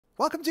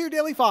Welcome to your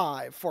Daily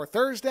 5 for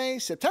Thursday,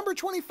 September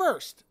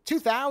 21st,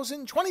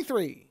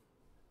 2023.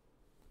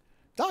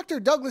 Dr.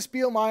 Douglas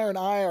Bielmeyer and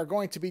I are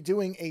going to be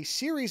doing a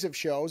series of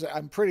shows.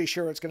 I'm pretty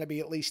sure it's going to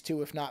be at least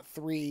 2, if not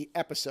 3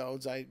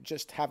 episodes. I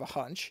just have a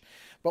hunch.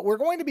 But we're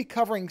going to be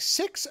covering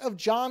 6 of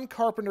John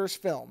Carpenter's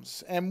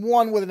films, and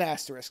 1 with an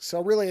asterisk.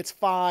 So really it's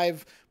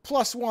 5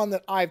 plus 1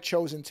 that I've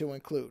chosen to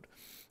include.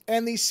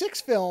 And these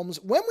 6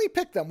 films, when we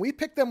picked them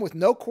with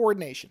no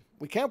coordination.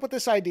 We came up with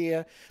this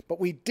idea, but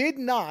we did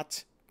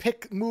not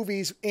pick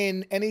movies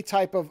in any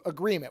type of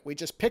agreement. We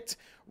just picked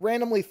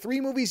randomly 3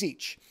 movies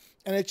each.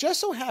 And it just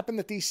so happened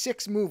that these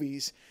 6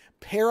 movies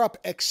pair up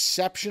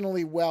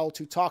exceptionally well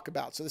to talk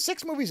about. So the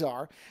 6 movies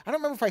are, I don't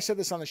remember if I said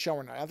this on the show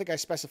or not. I think I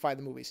specified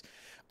the movies.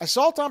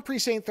 Assault on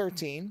Precinct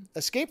 13,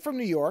 Escape from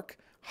New York,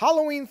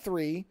 Halloween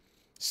 3,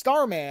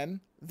 Starman,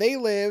 They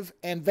Live,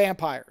 and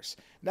Vampires.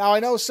 Now, I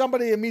know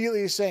somebody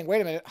immediately is saying, wait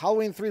a minute,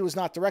 Halloween 3 was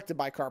not directed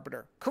by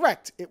Carpenter.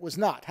 Correct, it was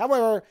not.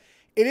 However,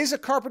 it is a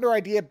Carpenter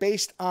idea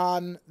based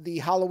on the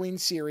Halloween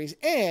series,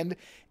 and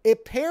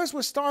it pairs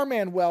with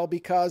Starman well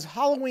because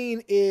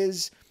Halloween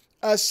is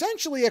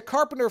essentially a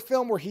Carpenter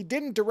film where he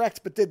didn't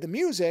direct but did the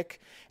music,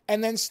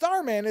 and then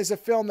Starman is a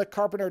film that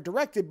Carpenter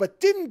directed but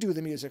didn't do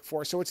the music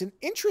for, so it's an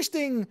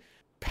interesting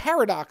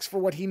paradox for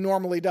what he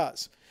normally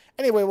does.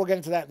 Anyway, we'll get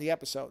into that in the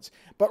episodes.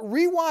 But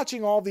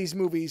rewatching all these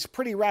movies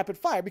pretty rapid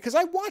fire, because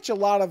I watch a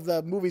lot of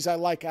the movies I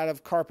like out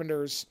of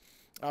Carpenter's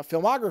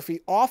filmography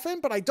often,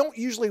 but I don't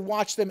usually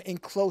watch them in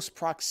close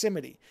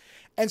proximity.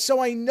 And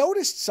so I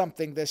noticed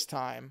something this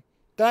time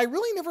that I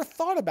really never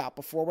thought about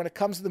before when it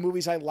comes to the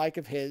movies I like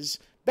of his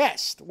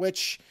best,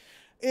 which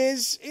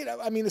is,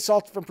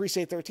 Assault from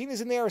Precinct 13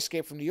 is in there,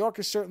 Escape from New York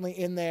is certainly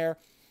in there.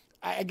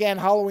 Again,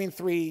 Halloween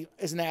 3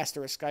 is an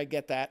asterisk, I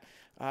get that.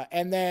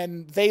 And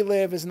then They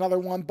Live is another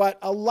one, but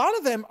a lot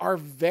of them are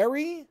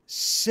very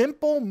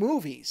simple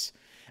movies.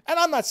 And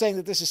I'm not saying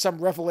that this is some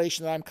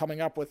revelation that I'm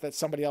coming up with that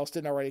somebody else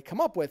didn't already come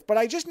up with, but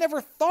I just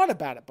never thought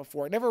about it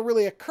before. It never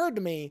really occurred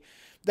to me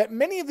that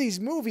many of these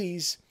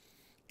movies,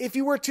 if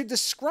you were to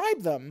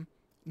describe them,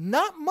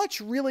 not much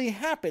really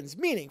happens.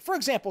 Meaning, for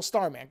example,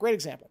 Starman, great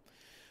example.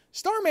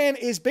 Starman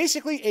is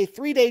basically a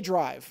 3-day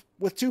drive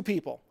with 2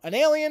 people, an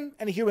alien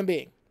and a human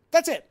being.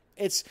 That's it.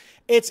 It's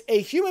a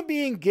human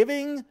being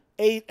giving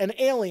an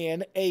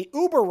alien a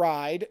Uber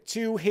ride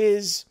to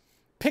his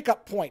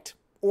pickup point,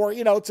 or,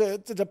 to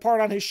depart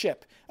on his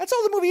ship. That's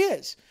all the movie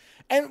is.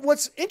 And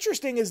what's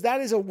interesting is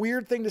that is a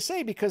weird thing to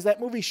say because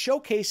that movie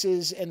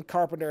showcases, and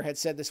Carpenter had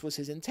said this was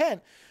his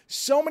intent,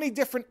 so many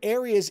different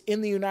areas in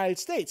the United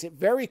States. It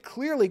very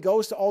clearly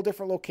goes to all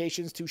different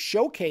locations to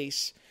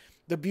showcase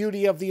the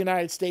beauty of the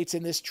United States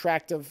in this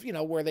tract of,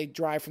 where they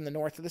drive from the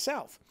north to the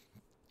south.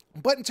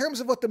 But in terms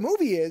of what the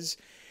movie is,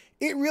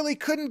 it really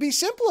couldn't be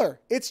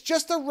simpler. It's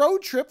just a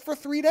road trip for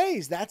 3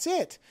 days. That's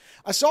it.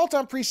 Assault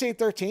on Precinct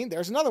 13,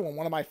 there's another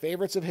one of my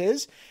favorites of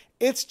his.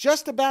 It's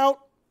just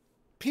about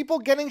people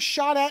getting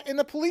shot at in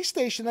a police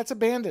station that's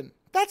abandoned.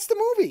 That's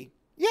the movie.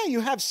 Yeah, you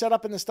have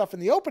setup and the stuff in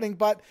the opening,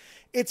 but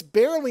it's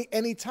barely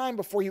any time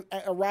before you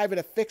arrive at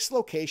a fixed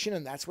location,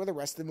 and that's where the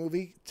rest of the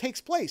movie takes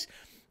place.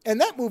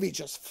 And that movie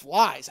just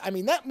flies.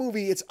 That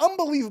movie, it's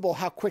unbelievable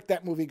how quick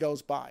that movie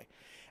goes by.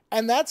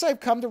 And that's, I've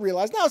come to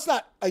realize, now it's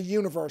not a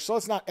universal,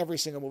 it's not every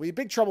single movie.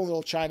 Big Trouble in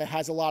Little China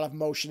has a lot of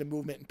motion and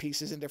movement and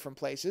pieces in different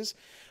places.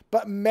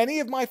 But many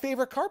of my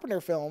favorite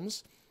Carpenter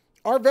films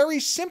are very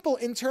simple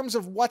in terms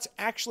of what's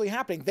actually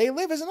happening. They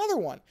Live is another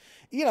one.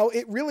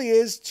 It really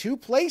is 2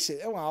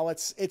 places. Well,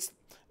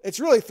 it's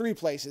really 3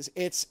 places.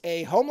 It's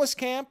a homeless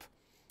camp,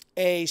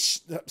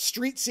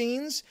 street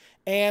scenes,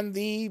 and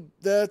the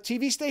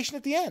TV station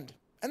at the end.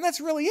 And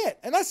that's really it.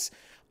 And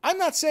I'm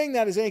not saying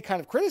that as any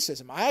kind of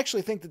criticism. I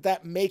actually think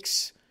that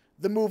makes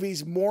the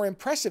movies more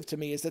impressive to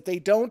me, is that they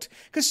don't,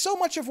 because so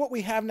much of what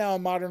we have now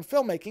in modern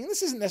filmmaking,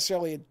 this isn't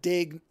necessarily a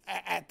dig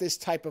at this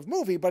type of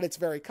movie, but it's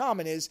very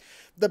common, is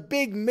the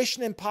big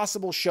Mission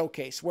Impossible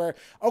showcase where,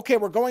 okay,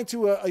 we're going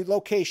to a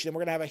location and we're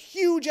going to have a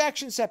huge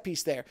action set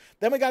piece there.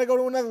 Then we got to go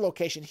to another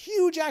location,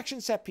 huge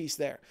action set piece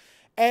there.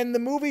 And the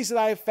movies that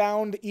I've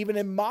found, even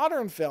in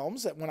modern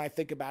films, that when I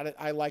think about it,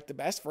 I like the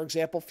best, for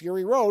example,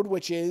 Fury Road,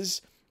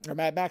 or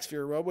Mad Max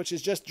Fury Road, which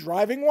is just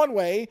driving one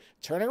way,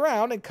 turning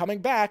around, and coming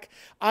back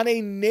on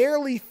a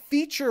nearly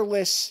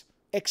featureless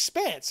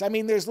expanse.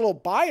 There's little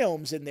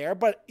biomes in there,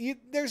 but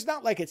there's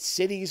not like it's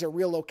cities or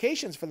real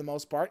locations for the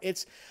most part.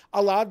 It's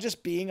a lot of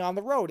just being on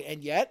the road.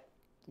 And yet,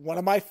 one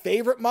of my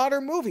favorite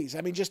modern movies.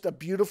 Just a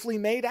beautifully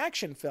made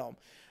action film.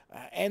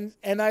 And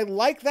I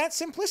like that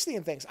simplicity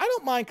in things. I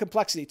don't mind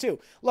complexity, too.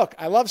 Look,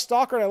 I love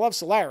Stalker and I love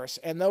Solaris,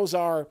 and those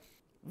are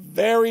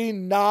very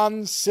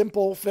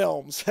non-simple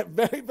films,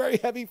 very, very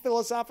heavy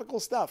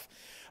philosophical stuff.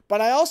 But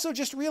I also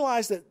just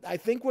realized that I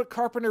think what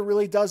Carpenter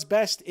really does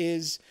best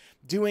is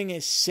doing a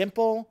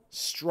simple,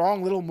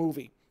 strong little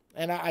movie.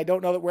 And I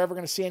don't know that we're ever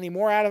going to see any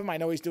more out of him. I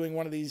know he's doing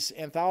one of these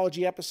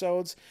anthology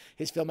episodes.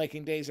 His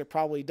filmmaking days are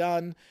probably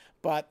done.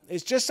 But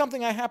it's just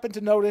something I happened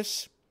to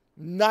notice.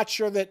 Not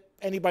sure that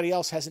anybody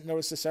else hasn't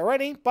noticed this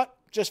already, but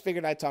just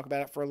figured I'd talk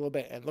about it for a little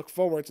bit and look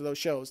forward to those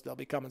shows. They'll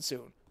be coming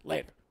soon.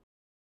 Later.